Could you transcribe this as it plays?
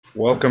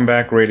Welcome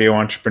back, radio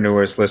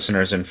entrepreneurs,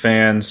 listeners, and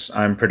fans.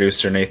 I'm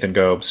producer Nathan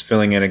Gobes,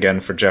 filling in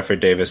again for Jeffrey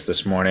Davis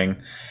this morning.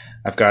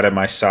 I've got at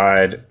my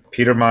side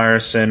Peter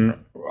Myerson,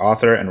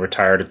 author and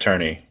retired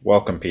attorney.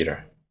 Welcome,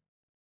 Peter.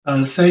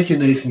 Thank you,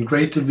 Nathan.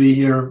 Great to be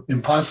here.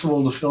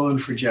 Impossible to fill in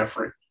for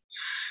Jeffrey.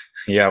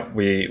 Yeah,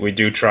 we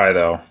do try,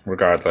 though,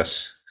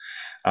 regardless.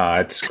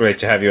 It's great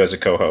to have you as a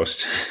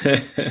co-host.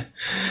 Good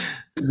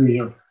to be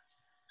here.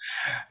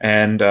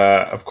 And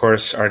of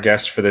course, our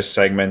guest for this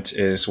segment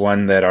is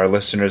one that our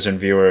listeners and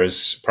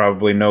viewers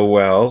probably know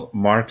well,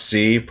 Marc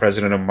Z,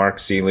 president of Marc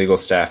Z Legal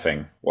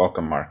Staffing.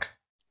 Welcome, Marc.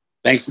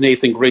 Thanks,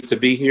 Nathan. Great to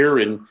be here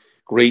and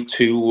great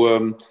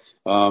to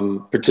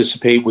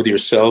participate with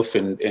yourself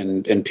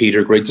and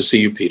Peter. Great to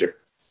see you, Peter.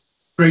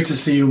 Great to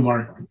see you,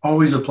 Marc.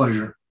 Always a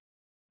pleasure.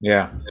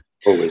 Yeah.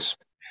 Always.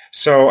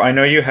 So I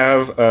know you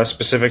have a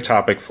specific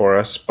topic for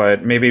us,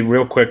 but maybe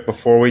real quick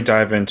before we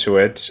dive into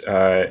it,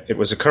 it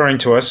was occurring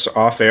to us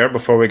off air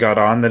before we got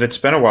on that it's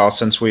been a while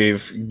since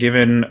we've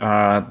given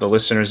the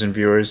listeners and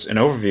viewers an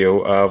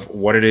overview of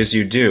what it is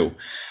you do.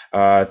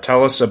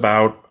 Tell us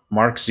about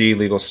Marc Z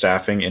Legal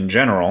Staffing in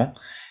general,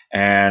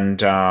 and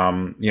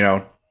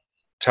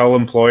tell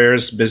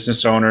employers,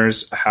 business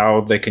owners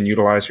how they can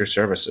utilize your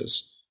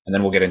services, and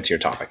then we'll get into your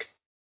topic.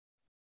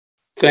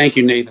 Thank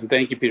you, Nathan.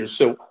 Thank you, Peter.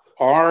 So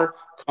our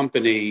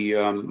company,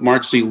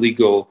 Marc Z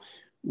Legal,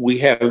 we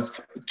have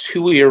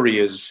two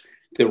areas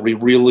that we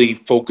really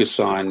focus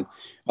on.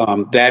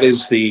 That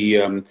is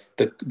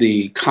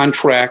the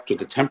contract or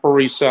the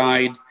temporary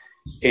side,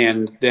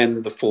 and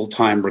then the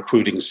full-time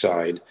recruiting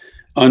side.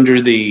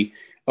 Under the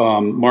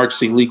Marc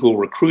Z Legal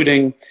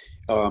Recruiting,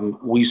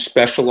 we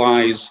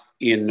specialize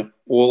in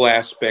all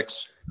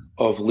aspects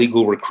of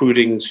legal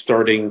recruiting,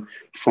 starting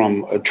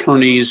from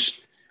attorneys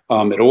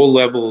at all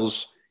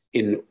levels,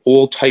 in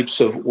all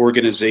types of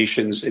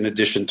organizations, in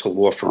addition to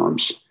law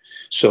firms.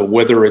 So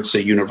whether it's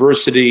a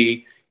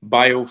university,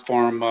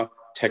 biopharma,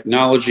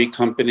 technology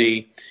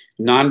company,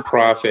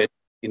 nonprofit,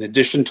 in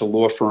addition to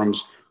law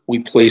firms, we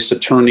place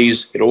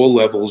attorneys at all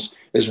levels,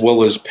 as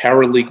well as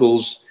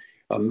paralegals,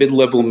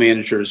 mid-level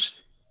managers,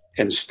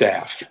 and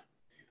staff.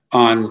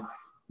 On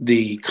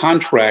the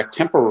contract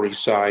temporary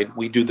side,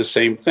 we do the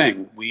same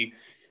thing. We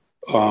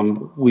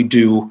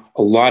do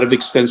a lot of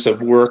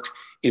extensive work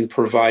in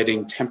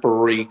providing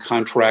temporary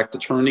contract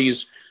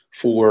attorneys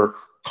for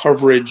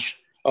coverage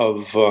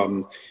of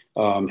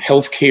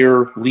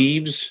healthcare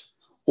leaves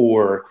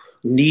or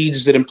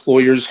needs that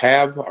employers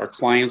have. Our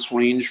clients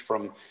range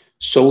from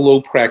solo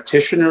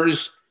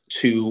practitioners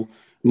to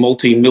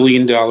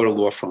multi-million-dollar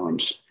law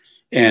firms.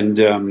 And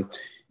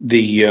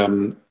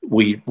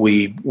we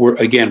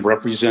again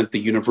represent the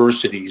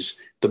universities,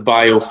 the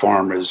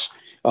biopharmas,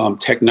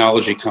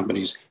 technology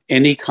companies,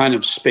 any kind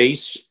of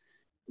space.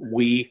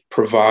 We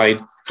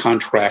provide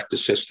contract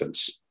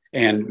assistance,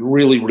 and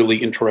really, really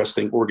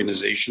interesting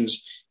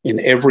organizations. And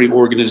every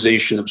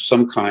organization of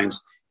some kinds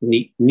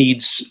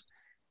needs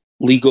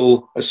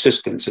legal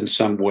assistance in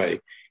some way.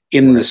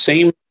 In the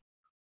same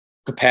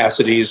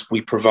capacities,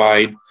 we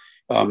provide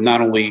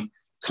not only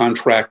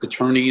contract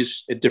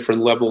attorneys at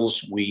different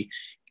levels, we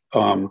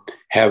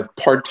have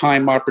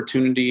part-time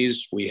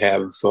opportunities, we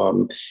have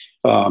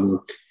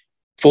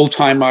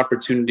full-time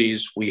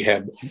opportunities, we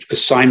have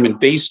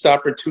assignment-based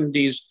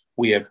opportunities,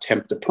 we have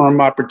temp to perm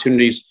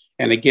opportunities,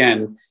 and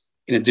again,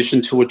 in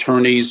addition to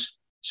attorneys,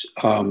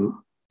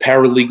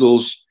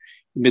 paralegals,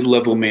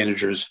 mid-level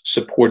managers,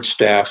 support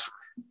staff,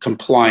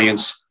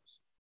 compliance,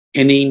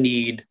 any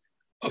need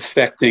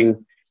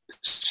affecting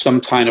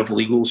some kind of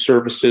legal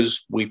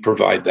services, we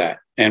provide that.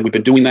 And we've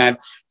been doing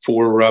that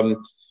for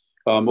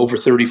over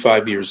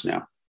 35 years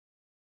now.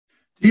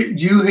 Do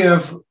you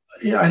have,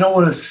 I don't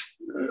want to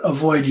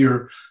avoid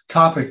your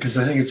topic because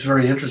I think it's a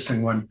very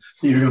interesting one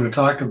that you're going to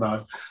talk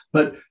about,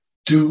 but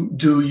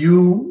do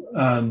you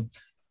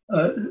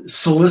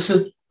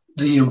solicit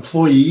the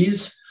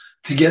employees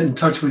to get in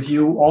touch with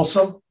you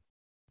also?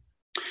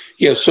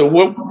 Yeah, so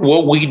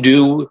what we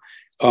do,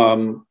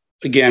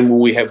 again, when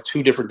we have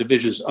two different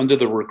divisions under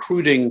the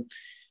recruiting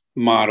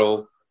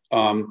model,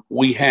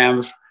 we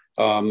have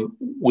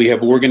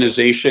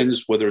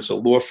organizations, whether it's a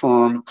law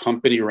firm,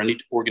 company, or any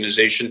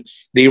organization,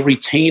 they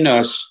retain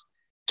us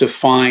to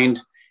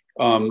find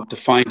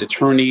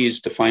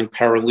attorneys, to find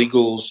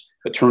paralegals,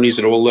 attorneys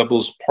at all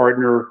levels,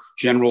 partner,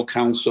 general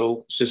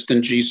counsel,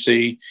 assistant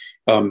GC,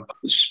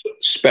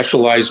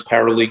 specialized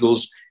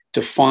paralegals,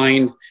 to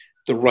find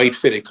the right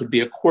fit. It could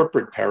be a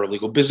corporate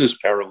paralegal, business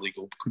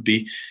paralegal. It could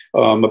be a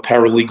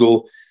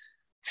paralegal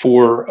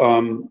for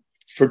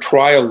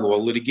trial law,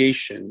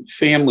 litigation,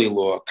 family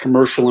law,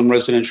 commercial and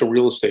residential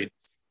real estate.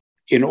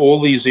 In all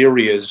these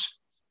areas,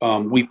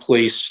 we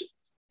place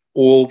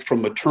all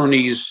from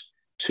attorneys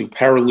to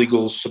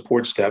paralegals,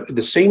 support staff. At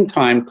the same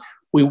time,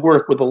 we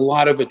work with a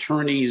lot of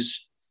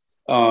attorneys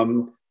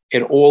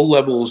at all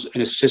levels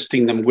and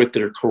assisting them with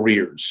their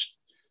careers.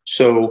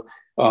 So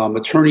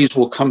attorneys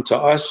will come to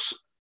us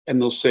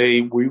and they'll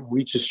say, we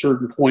reach a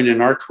certain point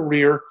in our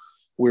career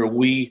where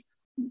we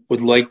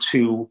would like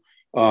to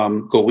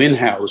go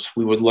in-house.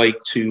 We would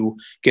like to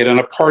get on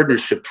a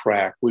partnership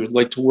track. We would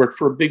like to work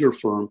for a bigger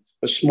firm,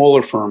 a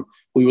smaller firm.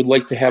 We would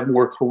like to have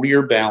more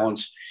career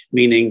balance,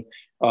 meaning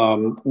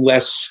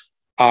less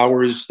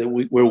hours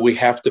where we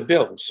have to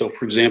bill. So,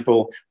 for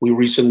example, we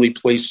recently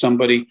placed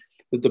somebody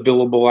that the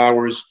billable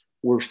hours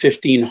were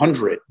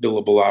 1,500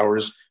 billable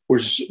hours,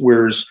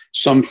 whereas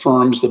some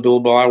firms, the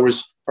billable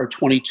hours are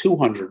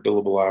 2,200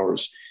 billable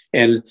hours.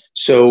 And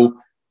so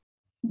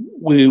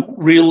we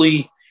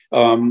really,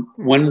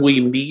 when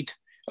we meet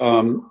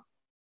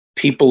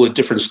people at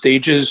different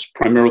stages,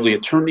 primarily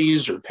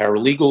attorneys or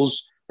paralegals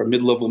or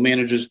mid-level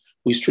managers,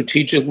 we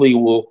strategically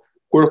will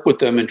work with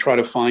them and try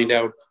to find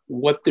out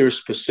what they're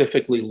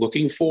specifically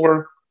looking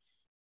for,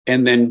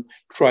 and then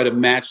try to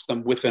match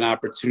them with an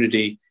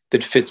opportunity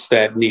that fits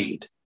that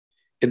need.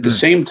 At the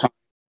same time,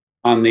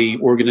 on the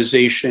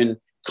organization,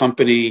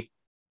 company,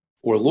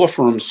 or law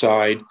firm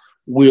side,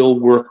 we'll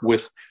work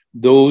with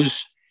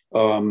those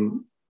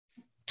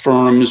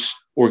firms,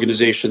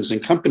 organizations,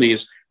 and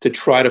companies to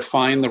try to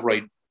find the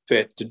right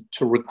fit,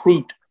 to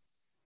recruit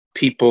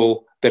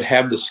people that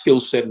have the skill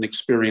set and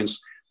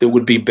experience that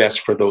would be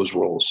best for those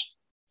roles.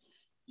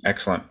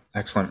 Excellent.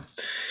 Excellent.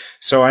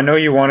 So I know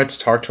you wanted to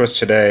talk to us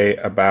today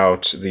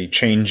about the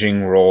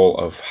changing role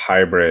of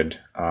hybrid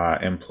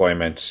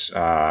employment.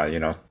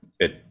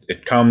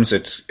 It comes,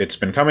 it's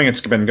been coming,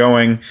 it's been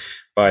going,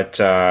 but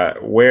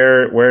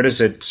where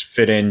does it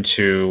fit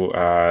into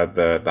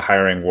the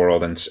hiring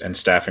world and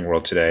staffing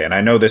world today? And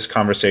I know this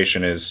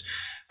conversation is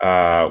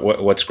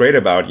what's great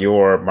about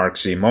your Marc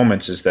Z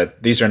moments is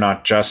that these are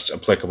not just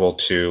applicable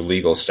to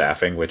legal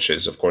staffing, which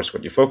is of course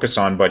what you focus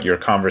on, but your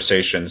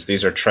conversations,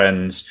 these are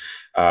trends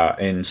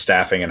in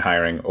staffing and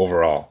hiring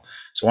overall.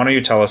 So why don't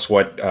you tell us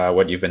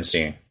what you've been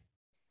seeing?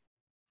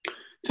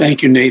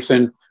 Thank you,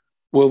 Nathan.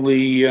 Well,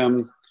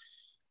 the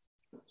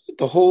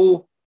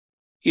whole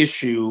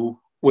issue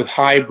with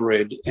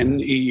hybrid and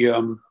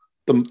the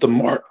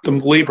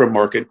labor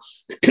market,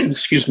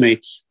 excuse me,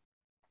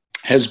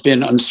 has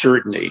been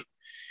uncertainty.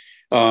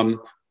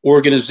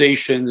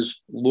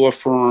 Organizations, law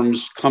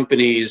firms,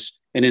 companies,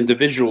 and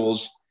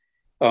individuals,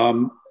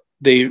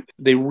 they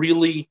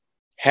really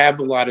have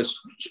a lot of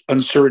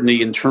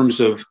uncertainty in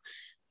terms of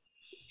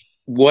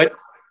what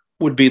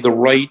would be the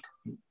right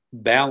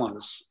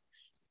balance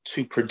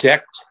to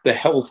protect the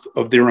health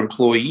of their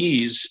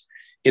employees,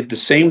 at the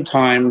same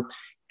time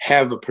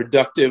have a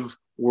productive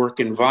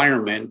work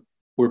environment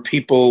where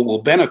people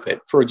will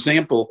benefit. For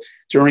example,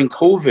 during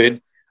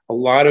COVID, a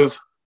lot of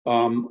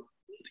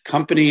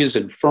companies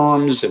and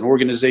firms and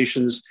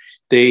organizations,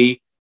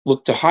 they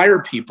looked to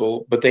hire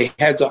people, but they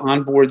had to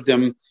onboard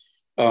them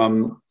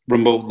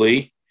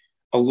remotely.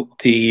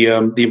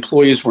 The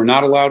employees were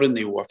not allowed in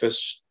the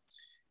office.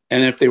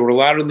 And if they were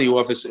allowed in the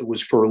office, it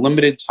was for a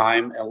limited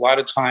time. And a lot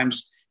of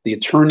times the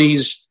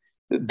attorneys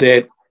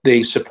that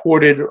they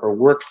supported or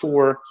worked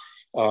for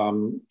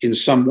in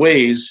some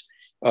ways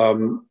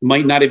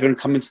might not even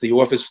come into the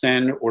office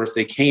then, or if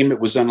they came, it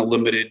was on a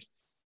limited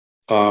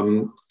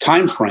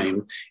time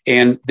frame,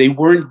 and they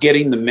weren't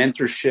getting the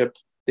mentorship,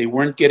 they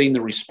weren't getting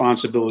the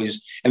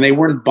responsibilities, and they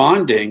weren't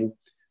bonding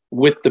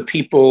with the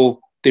people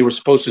they were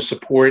supposed to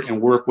support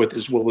and work with,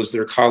 as well as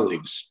their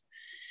colleagues.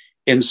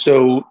 And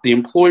so the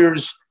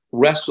employers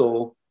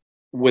wrestle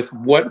with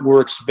what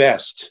works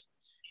best.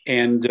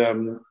 And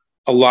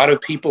a lot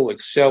of people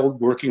excelled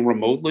working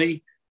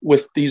remotely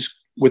with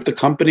the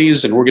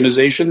companies and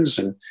organizations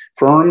and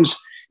firms.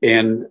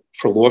 And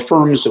for law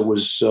firms, it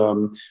was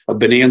a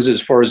bonanza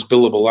as far as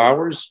billable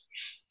hours.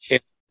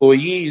 And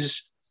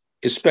employees,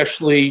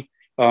 especially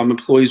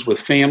employees with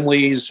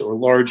families or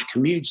large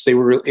commutes, they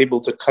were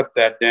able to cut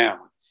that down.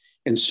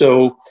 And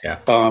so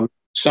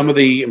some of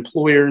the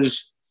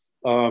employers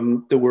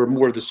that were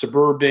more the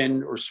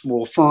suburban or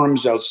small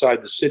firms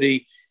outside the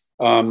city,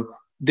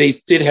 they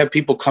did have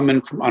people come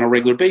in on a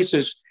regular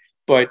basis,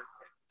 but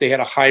they had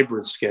a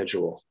hybrid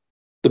schedule.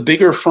 The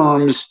bigger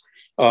firms,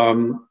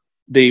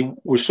 they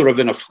were sort of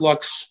in a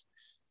flux.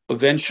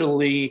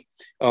 Eventually,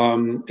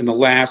 in the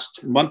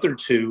last month or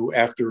two,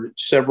 after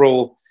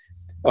several,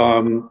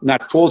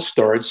 not false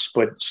starts,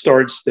 but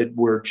starts that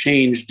were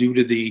changed due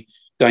to the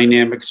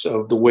dynamics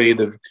of the way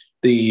the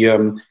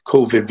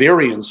COVID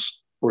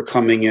variants were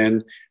coming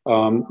in,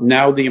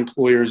 now the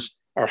employers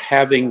are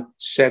having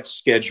set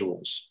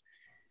schedules.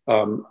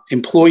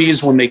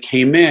 Employees, when they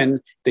came in,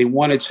 they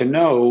wanted to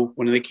know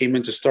when they came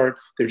in to start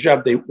their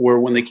job,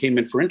 when they came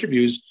in for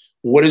interviews,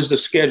 what is the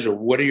schedule?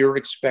 What are your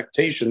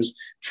expectations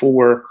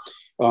for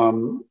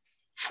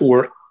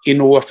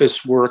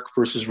in-office work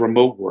versus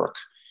remote work?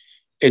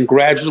 And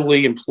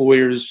gradually,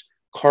 employers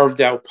carved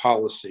out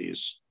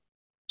policies.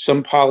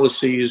 Some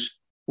policies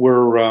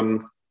were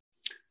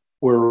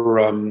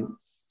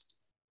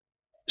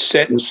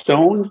set in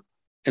stone,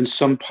 and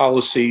some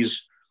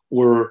policies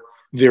were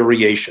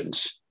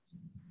variations.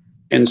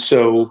 And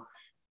so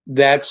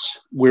that's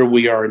where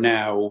we are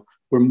now.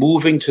 We're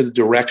moving to the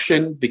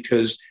direction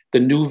because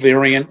the new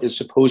variant is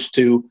supposed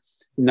to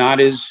not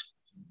as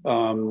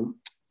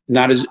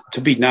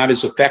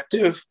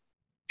effective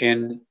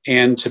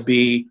and to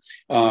be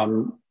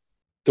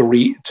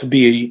to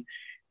be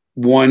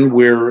one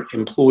where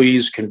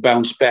employees can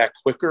bounce back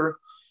quicker.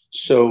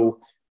 So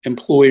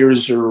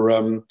employers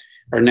are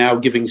now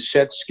giving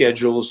set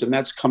schedules, and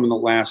that's come in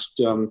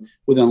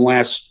within the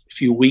last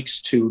few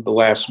weeks to the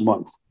last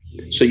month.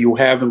 So you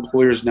have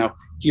employers now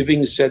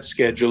giving set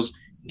schedules,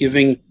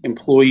 giving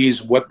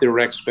employees what their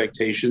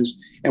expectations,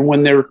 and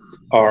when they're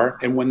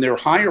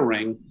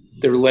hiring,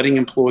 they're letting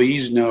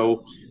employees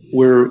know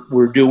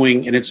we're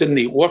doing, and it's in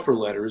the offer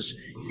letters,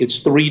 it's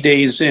 3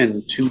 days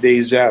in, 2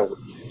 days out,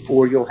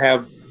 or you'll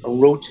have a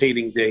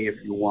rotating day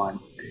if you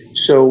want.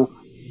 So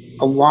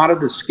a lot of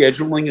the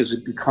scheduling is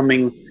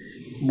becoming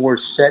more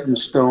set in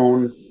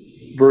stone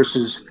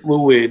versus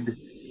fluid,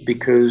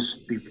 because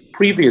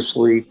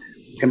previously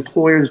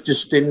employers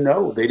just didn't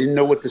know. They didn't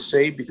know what to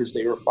say because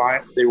they were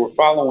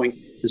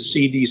following the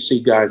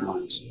CDC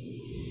guidelines.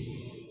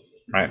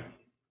 Right.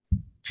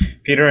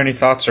 Peter, any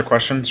thoughts or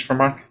questions for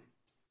Marc?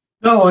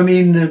 No, I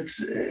mean,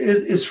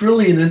 it's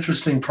really an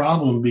interesting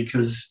problem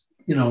because,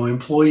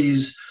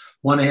 employees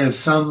want to have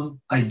some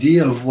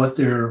idea of what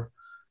they're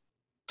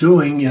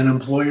doing, and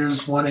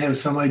employers want to have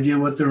some idea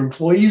what their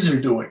employees are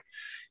doing.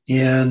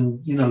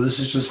 And, this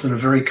has just been a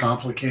very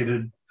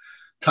complicated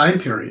time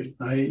period.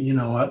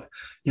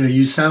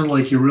 You sound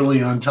like you're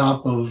really on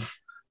top of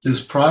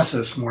this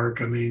process,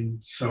 Marc. I mean,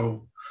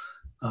 so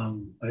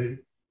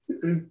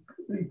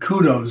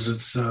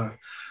kudos.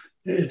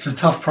 It's a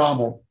tough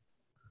problem.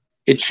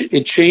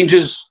 It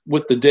changes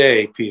with the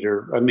day,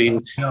 Peter. I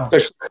mean,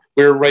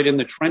 we're right in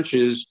the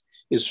trenches,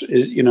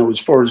 as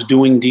far as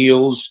doing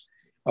deals,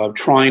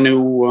 trying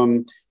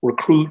to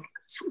recruit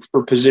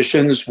for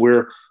positions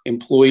where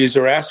employees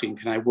are asking,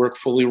 can I work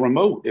fully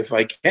remote? If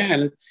I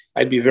can,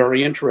 I'd be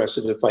very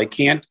interested. If I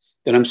can't,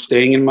 then I'm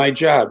staying in my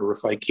job. Or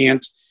if I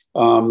can't,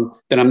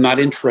 then I'm not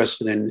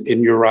interested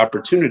in your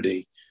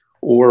opportunity.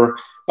 Or,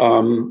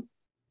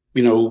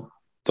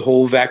 the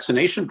whole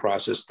vaccination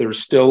process. There's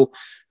still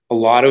a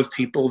lot of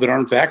people that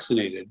aren't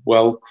vaccinated.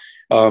 Well,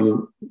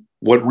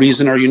 what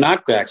reason are you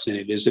not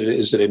vaccinated?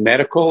 Is it a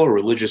medical or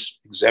religious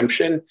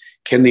exemption?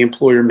 Can the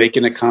employer make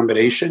an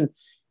accommodation?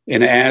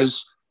 And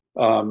as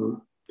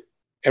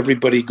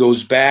everybody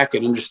goes back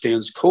and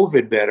understands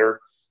COVID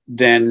better,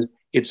 then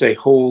it's a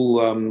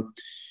whole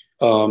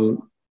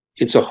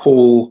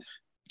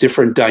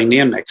different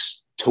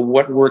dynamics to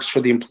what works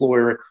for the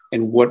employer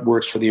and what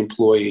works for the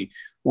employee.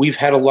 We've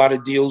had a lot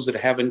of deals that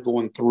haven't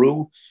gone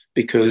through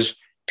because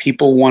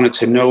people wanted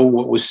to know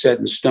what was set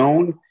in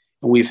stone,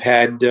 and we've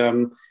had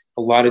a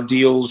lot of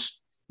deals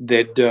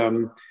that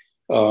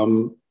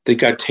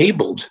got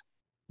tabled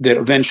that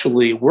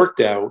eventually worked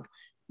out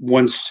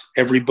once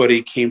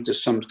everybody came to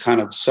some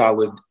kind of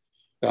solid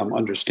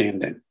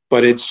understanding.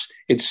 But it's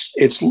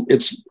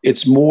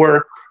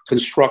more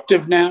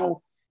constructive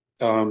now.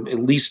 At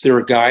least there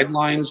are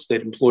guidelines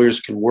that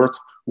employers can work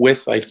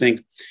with. I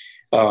think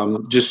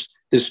just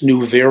this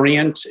new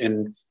variant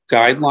and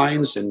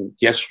guidelines. And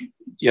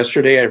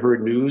yesterday I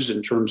heard news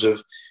in terms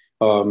of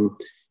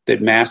that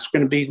masks are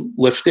going to be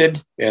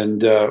lifted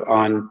and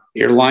on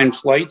airline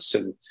flights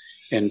and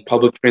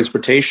public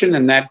transportation,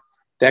 and that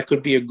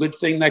could be a good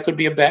thing. That could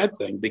be a bad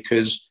thing,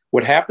 because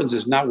what happens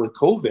is not with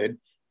COVID,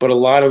 but a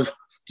lot of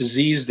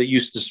disease that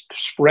used to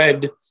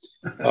spread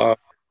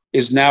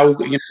is now,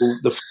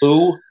 the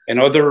flu and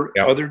other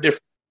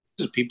different.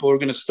 People are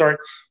going to start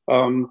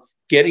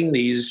getting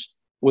these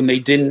when they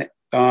didn't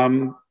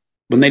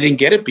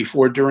get it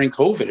before during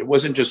COVID. It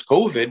wasn't just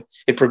COVID;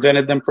 it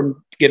prevented them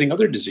from getting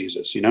other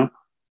diseases.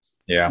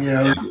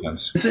 Yeah.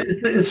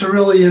 It's a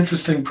really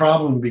interesting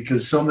problem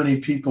because so many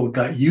people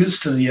got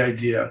used to the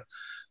idea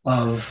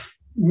of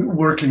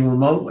working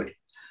remotely,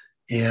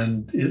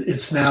 and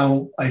it's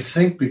now, I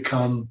think,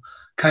 become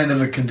kind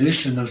of a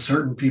condition of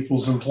certain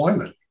people's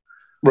employment.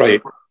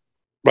 Right.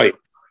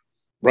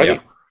 Yeah.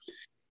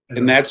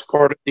 And that's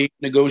part of the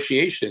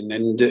negotiation.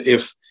 And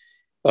if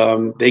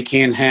they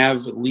can't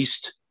have at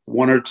least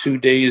 1 or 2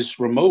 days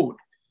remote,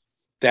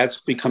 that's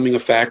becoming a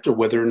factor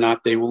whether or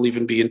not they will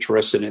even be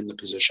interested in the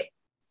position.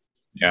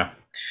 Yeah.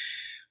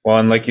 Well,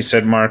 and like you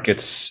said, Marc,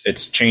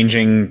 it's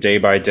changing day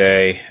by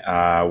day,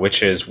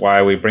 which is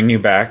why we bring you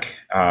back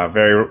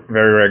very,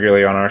 very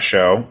regularly on our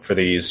show for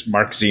these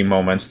Marc Z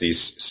moments, these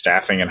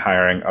staffing and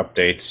hiring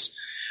updates.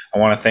 I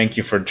want to thank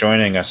you for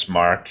joining us,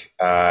 Marc.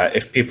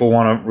 If people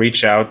want to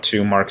reach out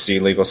to Marc Z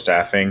Legal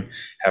Staffing,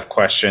 have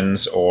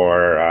questions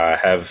or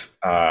have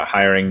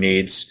hiring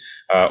needs,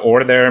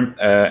 or they're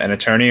an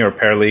attorney or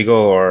paralegal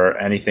or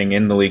anything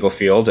in the legal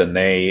field and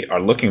they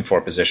are looking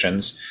for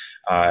positions,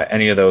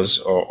 any of those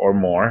or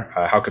more,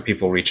 how could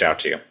people reach out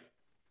to you?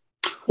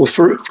 Well,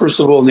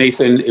 first of all,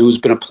 Nathan, it has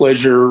been a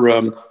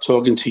pleasure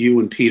talking to you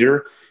and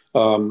Peter,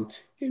 and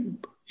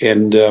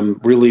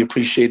really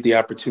appreciate the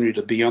opportunity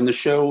to be on the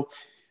show.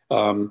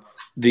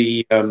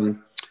 The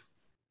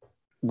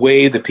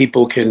way that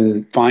people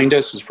can find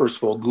us is, first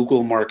of all,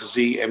 Google Marc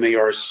Z,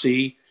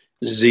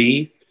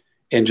 M-A-R-C-Z,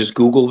 and just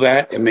Google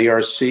that,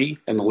 M-A-R-C,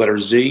 and the letter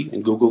Z,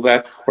 and Google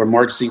that, or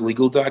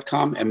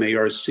marczlegal.com,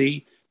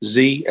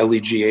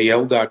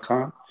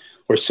 M-A-R-C-Z-Legal.com,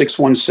 or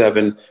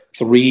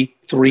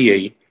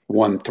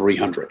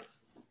 617-338-1300.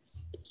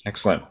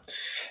 Excellent.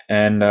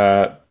 And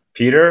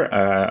Peter,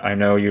 I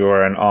know you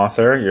are an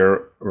author.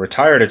 You're a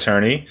retired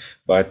attorney,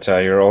 but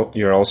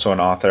you're also an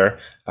author.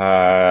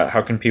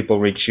 How can people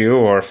reach you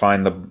or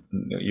find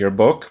your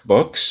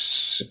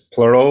books,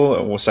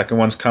 plural? Well, second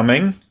one's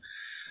coming.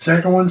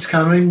 Second one's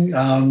coming.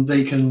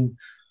 They can,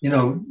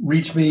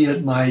 reach me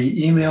at my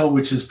email,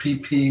 which is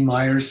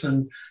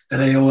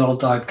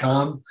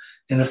ppmyerson@aol.com.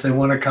 And if they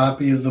want a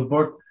copy of the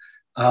book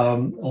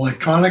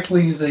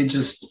electronically, they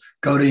just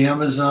go to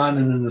Amazon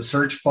and in the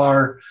search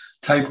bar,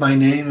 type my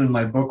name and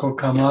my book will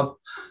come up.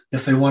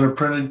 If they want a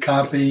printed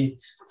copy,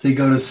 they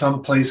go to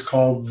some place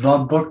called The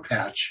Book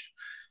Patch.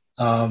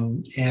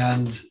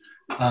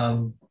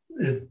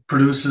 It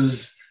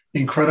produces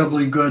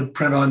incredibly good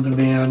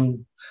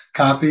print-on-demand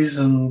copies,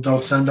 and they'll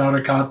send out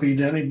a copy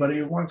to anybody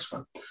who wants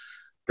one.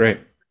 Great.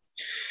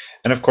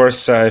 And of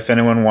course, if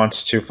anyone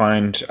wants to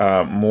find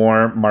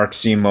more Marc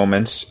Z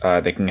moments,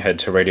 they can head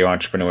to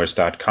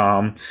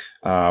radioentrepreneurs.com.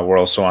 We're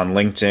also on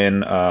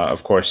LinkedIn,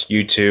 of course,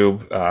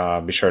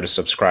 YouTube. Be sure to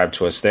subscribe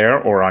to us there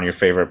or on your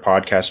favorite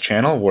podcast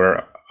channel.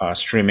 We're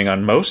streaming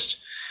on most,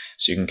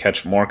 so you can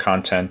catch more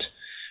content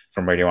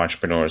from Radio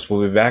Entrepreneurs.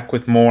 We'll be back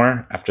with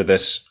more after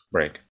this break.